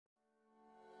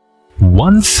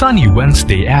One sunny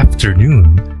Wednesday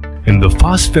afternoon, in the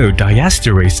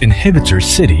phosphodiesterase inhibitor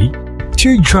city,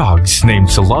 two drugs named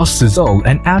cilostazol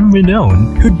and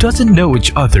amrinone, who doesn't know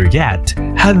each other yet,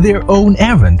 had their own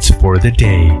errands for the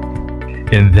day.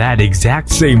 In that exact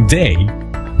same day,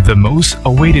 the most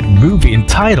awaited movie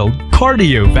entitled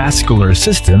Cardiovascular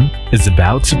System is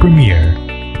about to premiere.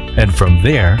 And from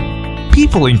there,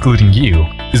 people including you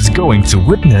is going to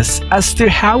witness as to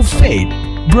how fate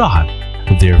brought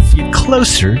their feet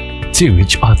closer to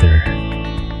each other.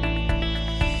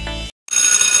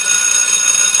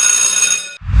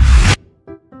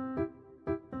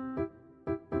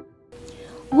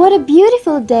 What a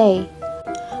beautiful day!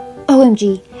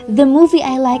 OMG, the movie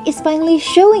I like is finally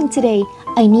showing today.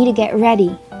 I need to get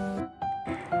ready.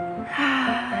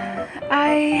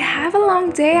 I have a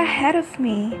long day ahead of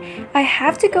me. I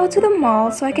have to go to the mall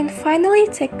so I can finally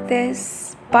take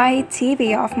this buy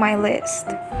TV off my list.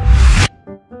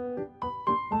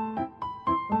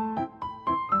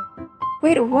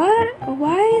 Wait, what?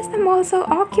 Why is the mall so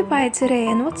occupied today,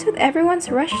 and what's with everyone's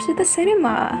rush to the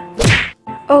cinema?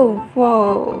 Oh,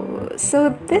 whoa, so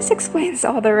this explains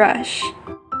all the rush.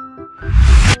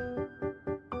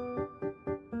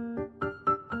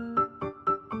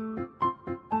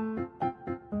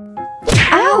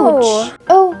 Ouch!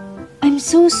 Oh, I'm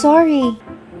so sorry.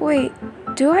 Wait,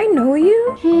 do I know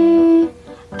you?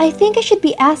 I think I should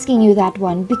be asking you that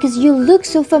one because you look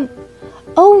so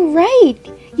Oh, right!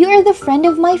 You are the friend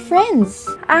of my friends.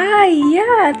 Ah,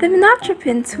 yeah, the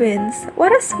Minotropin twins.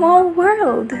 What a small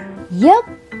world. Yup.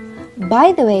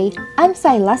 By the way, I'm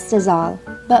cilostazol,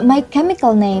 but my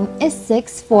chemical name is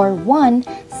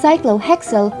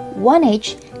 6,4,1-cyclohexyl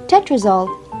 1H tetrazole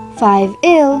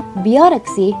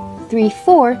 5-ill-biodoxy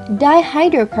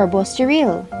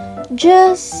 3,4-dihydrocarbosteryl.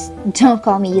 Just don't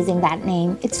call me using that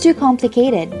name. It's too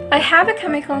complicated. I have a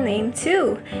chemical name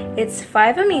too. It's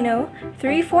 5-amino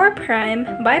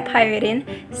 3,4'-bipyridine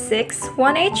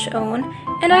 6,1-H-one,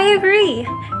 and I agree.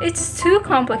 It's too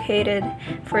complicated.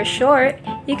 For short,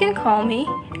 you can call me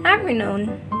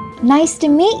amrinone. Nice to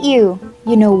meet you.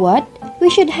 You know what? We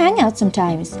should hang out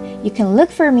sometimes. You can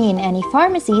look for me in any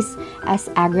pharmacies as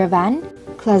Agravan,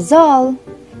 Clazol,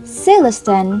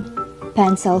 Celestin,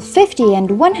 Pencil 50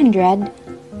 and 100,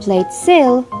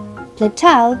 Platecil,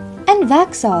 Platal, and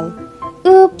Vaxol.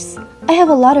 Oops, I have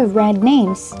a lot of brand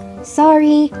names.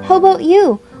 Sorry, how about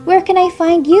you? Where can I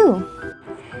find you?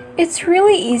 It's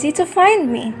really easy to find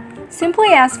me. Simply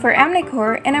ask for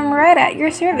Guinocor and I'm right at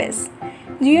your service.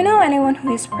 Do you know anyone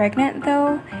who is pregnant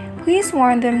though? Please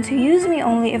warn them to use me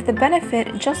only if the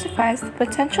benefit justifies the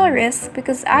potential risk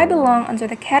because I belong under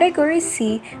the category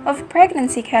C of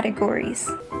pregnancy categories.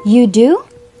 You do?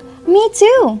 Me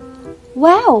too!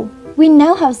 Wow, we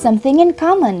now have something in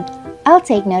common. I'll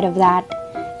take note of that.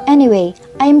 Anyway,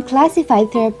 I am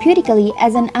classified therapeutically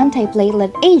as an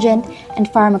antiplatelet agent and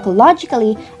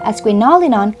pharmacologically as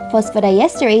quinolinone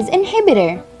phosphodiesterase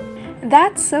inhibitor.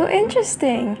 That's so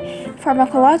interesting.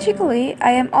 Pharmacologically,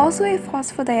 I am also a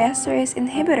phosphodiesterase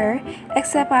inhibitor,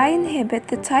 except I inhibit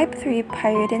the type 3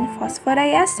 pyridine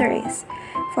phosphodiesterase.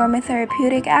 For my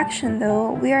therapeutic action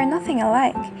though, we are nothing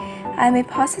alike. I am a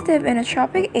positive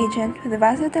inotropic agent with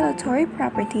vasodilatory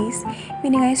properties,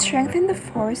 meaning I strengthen the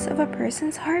force of a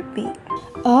person's heartbeat.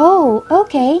 Oh,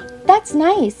 okay, that's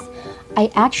nice.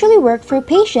 I actually work for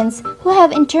patients who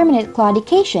have intermittent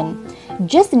claudication.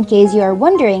 Just in case you are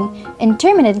wondering,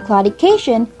 intermittent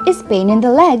claudication is pain in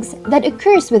the legs that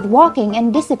occurs with walking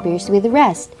and disappears with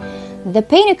rest. The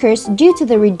pain occurs due to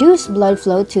the reduced blood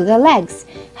flow to the legs.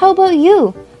 How about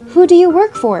you? Who do you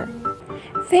work for?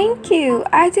 Thank you.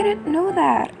 I didn't know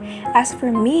that. As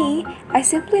for me, I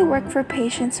simply work for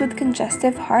patients with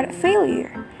congestive heart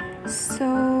failure.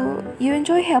 So, you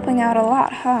enjoy helping out a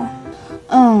lot, huh?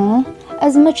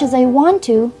 As much as I want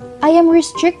to, I am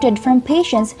restricted from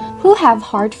patients who have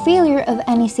heart failure of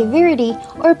any severity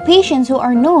or patients who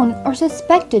are known or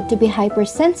suspected to be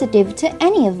hypersensitive to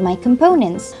any of my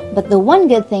components. But the one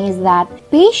good thing is that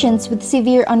patients with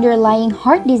severe underlying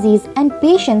heart disease and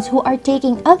patients who are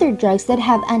taking other drugs that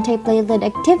have antiplatelet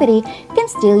activity can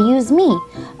still use me,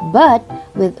 but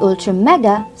with ultra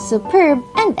mega, superb,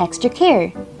 and extra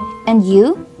care. And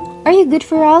you? Are you good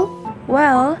for all?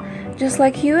 Well, just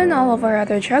like you and all of our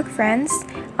other drug friends,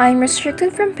 I am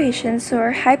restricted from patients who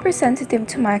are hypersensitive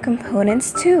to my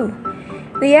components too.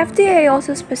 The FDA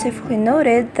also specifically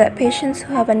noted that patients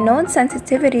who have a known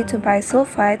sensitivity to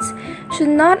bisulfites should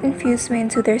not infuse me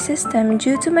into their system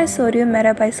due to my sodium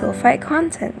metabisulfite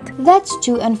content. That's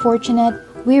too unfortunate.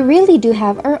 We really do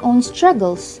have our own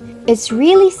struggles. It's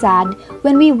really sad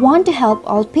when we want to help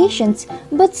all patients,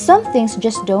 but some things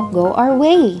just don't go our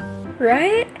way.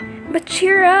 Right? But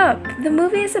cheer up! The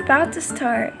movie is about to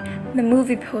start. The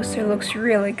movie poster looks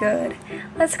really good.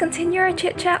 Let's continue our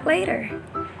chit-chat later.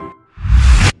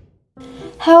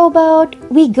 How about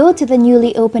we go to the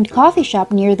newly opened coffee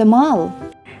shop near the mall?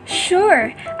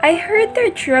 Sure, I heard their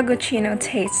Dragochino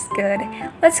tastes good.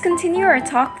 Let's continue our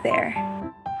talk there.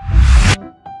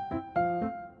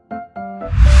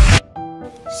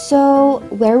 So,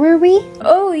 where were we?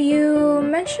 Oh, you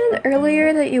mentioned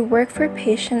earlier that you work for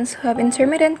patients who have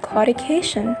intermittent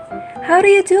claudication. How do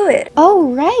you do it?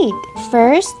 Oh, right.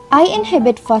 First, I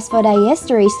inhibit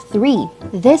phosphodiesterase 3.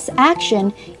 This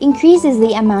action increases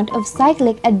the amount of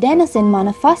cyclic adenosine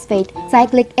monophosphate,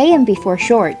 cyclic AMP for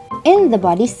short, in the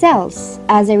body cells.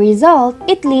 As a result,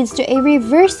 it leads to a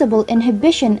reversible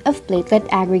inhibition of platelet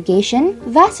aggregation,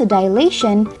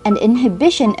 vasodilation, and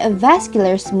inhibition of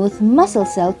vascular smooth muscle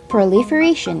cell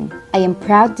proliferation. I am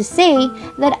proud to say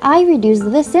that I reduce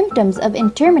the symptoms of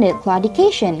intermittent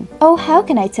claudication. Oh, how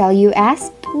can I tell, you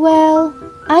asked? Well,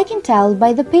 I can tell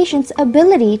by the patient's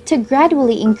ability to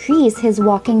gradually increase his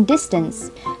walking distance.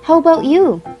 How about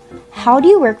you? How do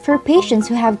you work for patients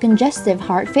who have congestive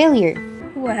heart failure?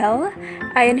 Well,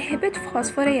 I inhibit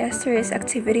phosphodiesterase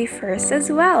activity first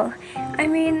as well. I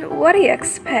mean, what do you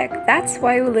expect? That's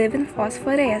why we live in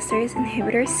phosphodiesterase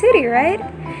inhibitor city, right?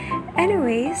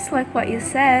 Anyways, like what you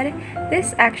said,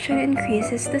 this action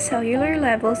increases the cellular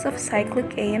levels of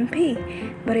cyclic AMP,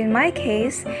 but in my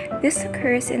case, this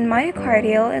occurs in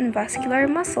myocardial and vascular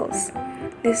muscles.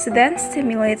 This then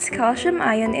stimulates calcium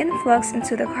ion influx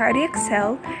into the cardiac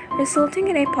cell, resulting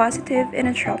in a positive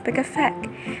inotropic effect.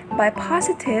 By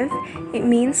positive, it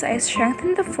means I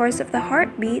strengthen the force of the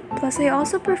heartbeat, plus I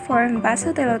also perform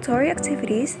vasodilatory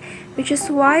activities, which is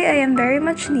why I am very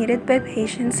much needed by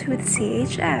patients with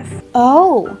CHF.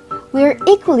 Oh, we're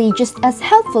equally just as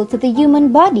helpful to the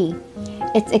human body.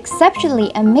 It's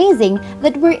exceptionally amazing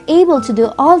that we're able to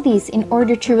do all these in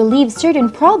order to relieve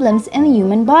certain problems in the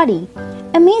human body.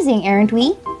 Amazing, aren't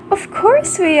we? Of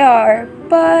course we are,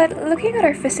 but looking at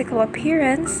our physical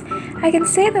appearance, I can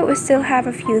say that we still have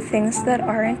a few things that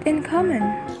aren't in common.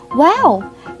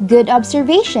 Wow, good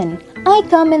observation. I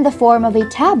come in the form of a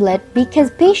tablet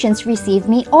because patients receive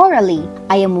me orally.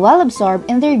 I am well absorbed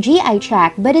in their GI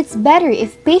tract, but it's better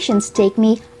if patients take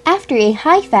me after a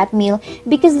high-fat meal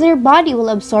because their body will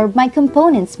absorb my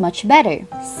components much better.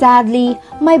 Sadly,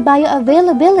 my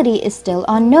bioavailability is still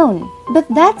unknown, but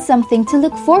that's something to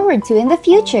look forward to in the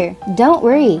future. Don't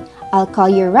worry, I'll call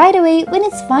you right away when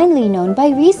it's finally known by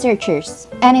researchers.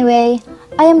 Anyway,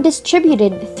 I am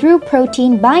distributed through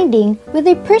protein binding with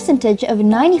a percentage of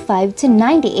 95 to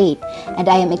 98, and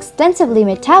I am extensively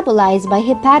metabolized by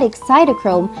hepatic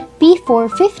cytochrome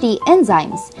P450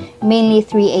 enzymes, mainly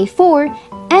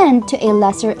 3A4 and to a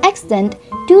lesser extent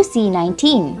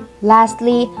 2C19.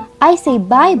 Lastly, I say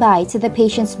bye-bye to the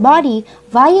patient's body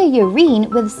via urine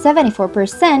with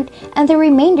 74% and the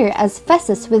remainder as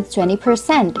feces with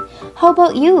 20%. How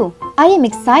about you? I am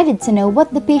excited to know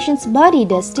what the patient's body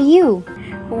does to you.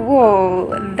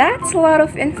 Whoa, that's a lot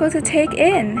of info to take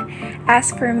in.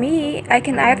 As for me, I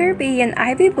can either be an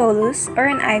IV bolus or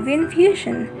an IV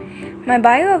infusion. My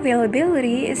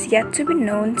bioavailability is yet to be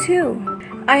known too.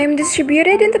 I am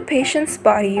distributed in the patient's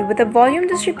body with a volume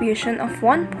distribution of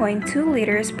 1.2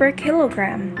 liters per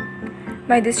kilogram.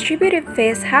 My distributive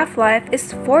phase half-life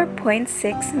is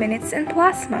 4.6 minutes in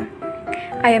plasma.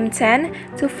 I am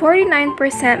 10 to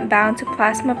 49% bound to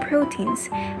plasma proteins.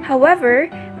 However,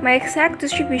 my exact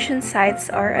distribution sites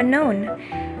are unknown.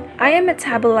 I am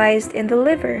metabolized in the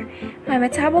liver. My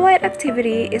metabolite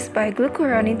activity is by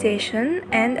glucuronidation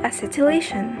and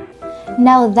acetylation.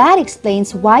 Now that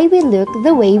explains why we look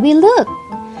the way we look.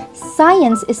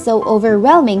 Science is so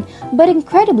overwhelming but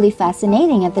incredibly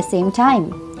fascinating at the same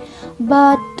time.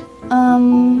 But,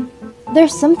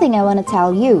 there's something I want to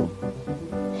tell you.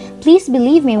 Please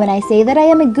believe me when I say that I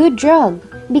am a good drug,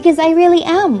 because I really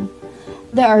am.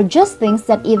 There are just things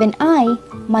that even I,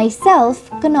 myself,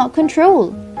 cannot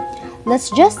control.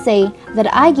 Let's just say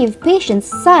that I give patients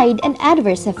side and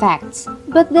adverse effects,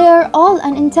 but they are all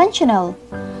unintentional.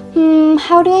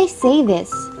 How do I say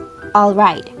this?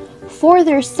 Alright, for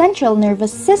their central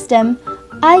nervous system,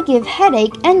 I give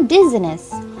headache and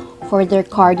dizziness. For their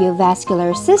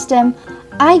cardiovascular system,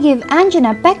 I give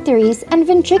angina pectoris and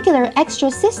ventricular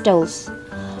extrasystoles.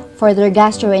 For their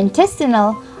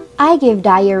gastrointestinal, I give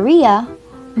diarrhea,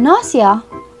 nausea,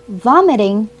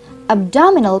 vomiting,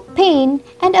 abdominal pain,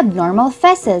 and abnormal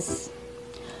feces.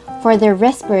 For their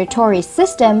respiratory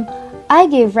system, I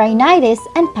give rhinitis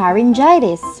and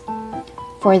pharyngitis.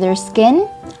 For their skin,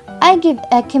 I give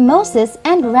ecchymosis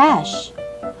and rash.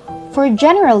 For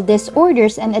general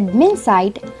disorders and admin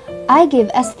site, I give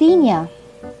asthenia.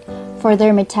 For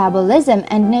their metabolism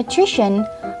and nutrition,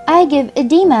 I give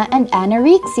edema and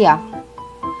anorexia.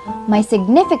 My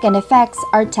significant effects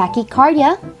are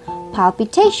tachycardia,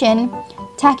 palpitation,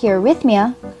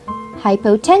 tachyarrhythmia,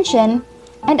 hypotension,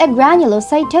 and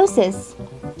agranulocytosis.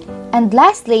 And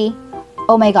lastly,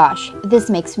 oh my gosh, this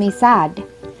makes me sad.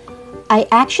 I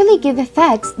actually give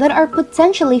effects that are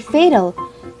potentially fatal,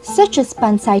 such as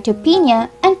pancytopenia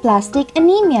and plastic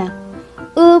anemia.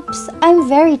 Oops, I'm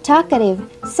very talkative.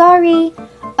 Sorry.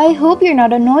 I hope you're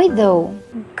not annoyed though.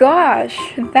 Gosh,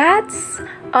 that's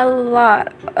a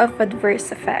lot of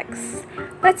adverse effects.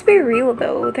 Let's be real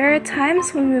though, there are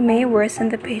times when we may worsen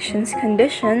the patient's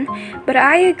condition, but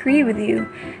I agree with you.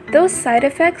 Those side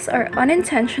effects are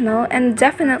unintentional and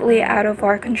definitely out of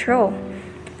our control.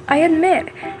 I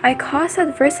admit, I cause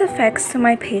adverse effects to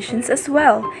my patients as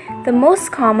well, the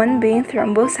most common being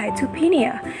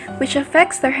thrombocytopenia, which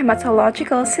affects their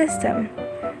hematological system.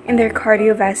 In their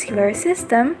cardiovascular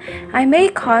system, I may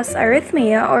cause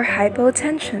arrhythmia or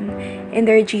hypotension. In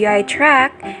their GI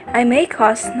tract, I may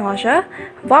cause nausea,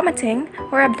 vomiting,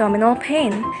 or abdominal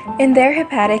pain. In their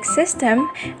hepatic system,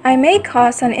 I may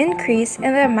cause an increase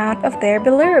in the amount of their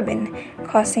bilirubin,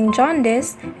 causing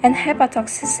jaundice and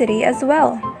hepatotoxicity as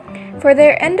well. For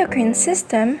their endocrine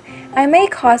system, I may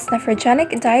cause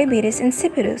nephrogenic diabetes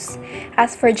insipidus.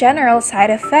 As for general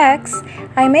side effects,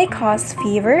 I may cause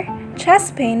fever,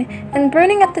 chest pain, and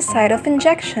burning at the site of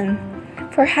injection.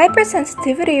 For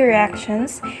hypersensitivity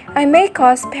reactions, I may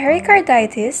cause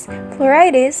pericarditis,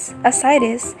 pleuritis,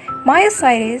 ascites,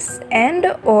 myositis,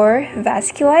 and/or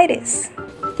vasculitis.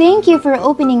 Thank you for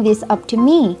opening this up to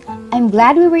me. I'm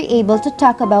glad we were able to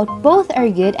talk about both our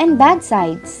good and bad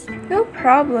sides. No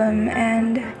problem,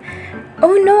 and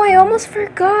oh no, I almost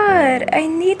forgot! I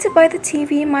need to buy the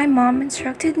TV my mom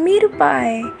instructed me to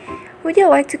buy. Would you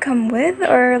like to come with,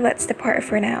 or let's depart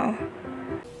for now?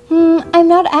 I'm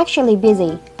not actually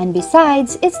busy, and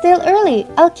besides, it's still early.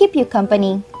 I'll keep you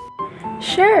company.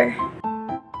 Sure.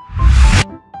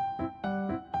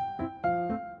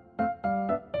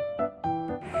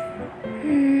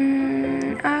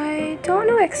 I don't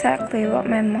know exactly what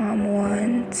my mom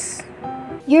wants.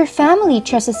 Your family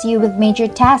trusts you with major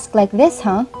tasks like this,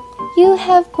 huh? You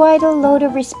have quite a load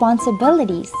of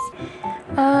responsibilities.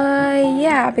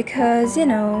 Yeah, because,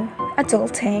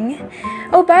 adulting.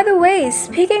 Oh, by the way,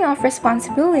 speaking of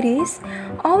responsibilities,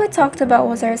 all we talked about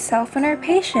was ourselves and our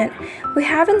patient. We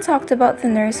haven't talked about the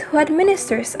nurse who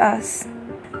administers us.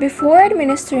 Before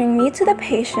administering me to the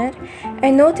patient,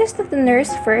 I noticed that the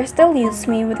nurse first dilutes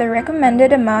me with a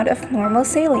recommended amount of normal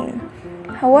saline.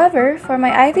 However, for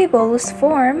my IV bolus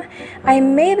form, I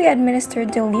may be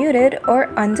administered diluted or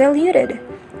undiluted.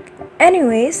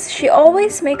 Anyways, she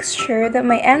always makes sure that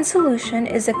my end solution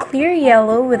is a clear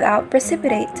yellow without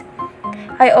precipitate.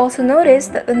 I also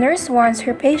noticed that the nurse warns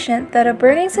her patient that a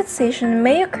burning sensation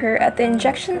may occur at the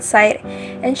injection site,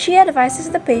 and she advises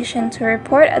the patient to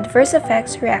report adverse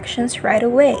effects reactions right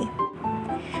away.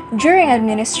 During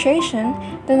administration,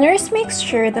 the nurse makes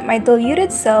sure that my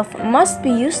diluted self must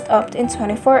be used up in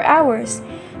 24 hours.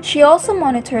 She also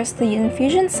monitors the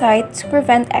infusion site to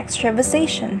prevent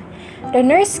extravasation. The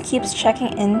nurse keeps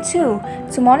checking in too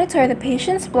to monitor the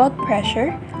patient's blood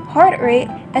pressure, heart rate,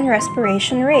 and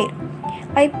respiration rate.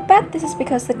 I bet this is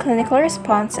because the clinical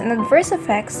response and adverse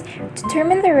effects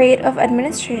determine the rate of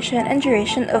administration and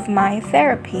duration of my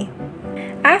therapy.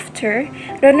 After,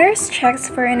 the nurse checks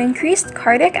for an increased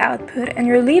cardiac output and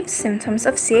relieves symptoms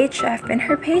of CHF in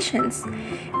her patients.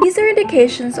 These are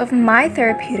indications of my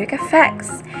therapeutic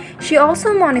effects. She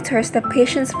also monitors the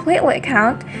patient's platelet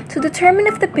count to determine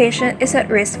if the patient is at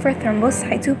risk for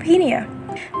thrombocytopenia.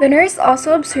 The nurse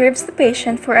also observes the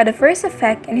patient for adverse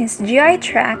effect in his GI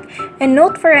tract and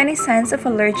note for any signs of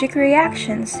allergic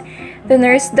reactions. The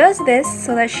nurse does this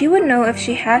so that she would know if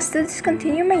she has to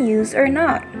discontinue my use or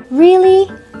not. Really?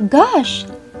 Gosh,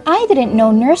 I didn't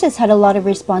know nurses had a lot of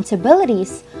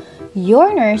responsibilities.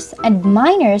 Your nurse and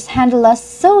my nurse handle us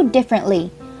so differently.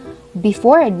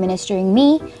 Before administering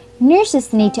me,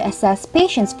 nurses need to assess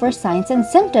patients for signs and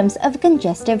symptoms of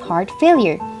congestive heart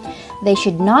failure. They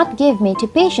should not give me to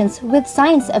patients with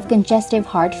signs of congestive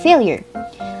heart failure.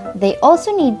 They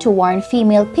also need to warn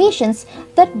female patients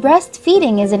that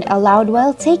breastfeeding isn't allowed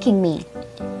while taking me.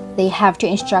 They have to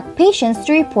instruct patients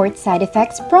to report side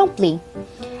effects promptly.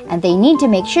 And they need to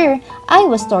make sure I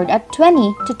was stored at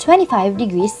 20 to 25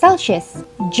 degrees Celsius.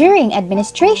 During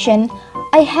administration,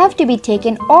 I have to be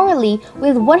taken orally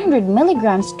with 100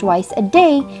 milligrams twice a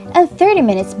day and 30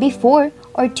 minutes before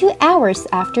or 2 hours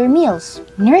after meals.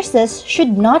 Nurses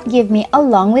should not give me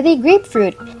along with a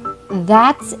grapefruit.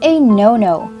 That's a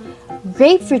no-no.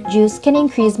 Grapefruit juice can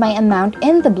increase my amount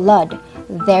in the blood,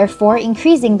 therefore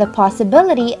increasing the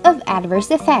possibility of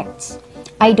adverse effects.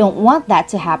 I don't want that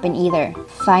to happen either.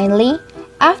 Finally,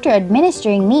 after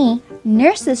administering me,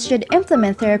 nurses should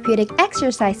implement therapeutic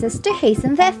exercises to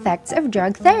hasten the effects of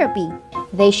drug therapy.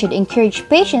 They should encourage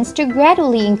patients to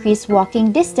gradually increase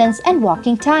walking distance and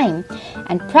walking time,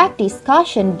 and practice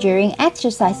caution during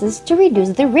exercises to reduce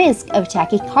the risk of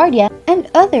tachycardia and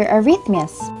other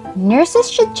arrhythmias. Nurses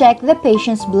should check the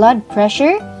patient's blood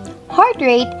pressure, heart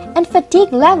rate, and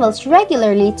fatigue levels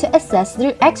regularly to assess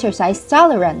their exercise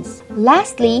tolerance.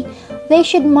 Lastly, they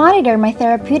should monitor my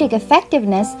therapeutic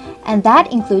effectiveness, and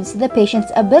that includes the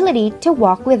patient's ability to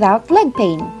walk without leg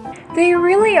pain. They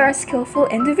really are skillful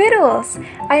individuals.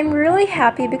 I'm really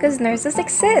happy because nurses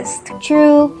exist.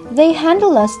 True, they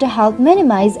handle us to help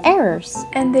minimize errors.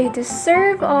 And they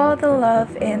deserve all the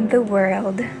love in the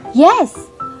world. Yes!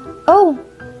 Oh,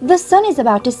 the sun is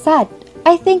about to set.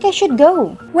 I think I should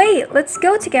go. Wait, let's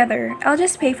go together. I'll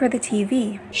just pay for the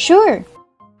TV. Sure.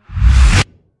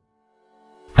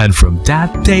 And from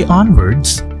that day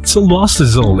onwards,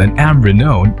 Salostazole and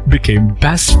Amrinone became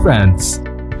best friends.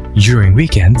 During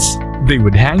weekends, they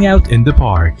would hang out in the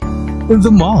park, in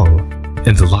the mall,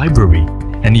 in the library,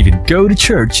 and even go to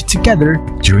church together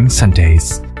during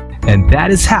Sundays. And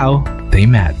that is how they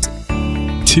met.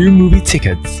 2 movie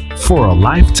tickets for a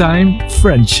lifetime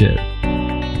friendship.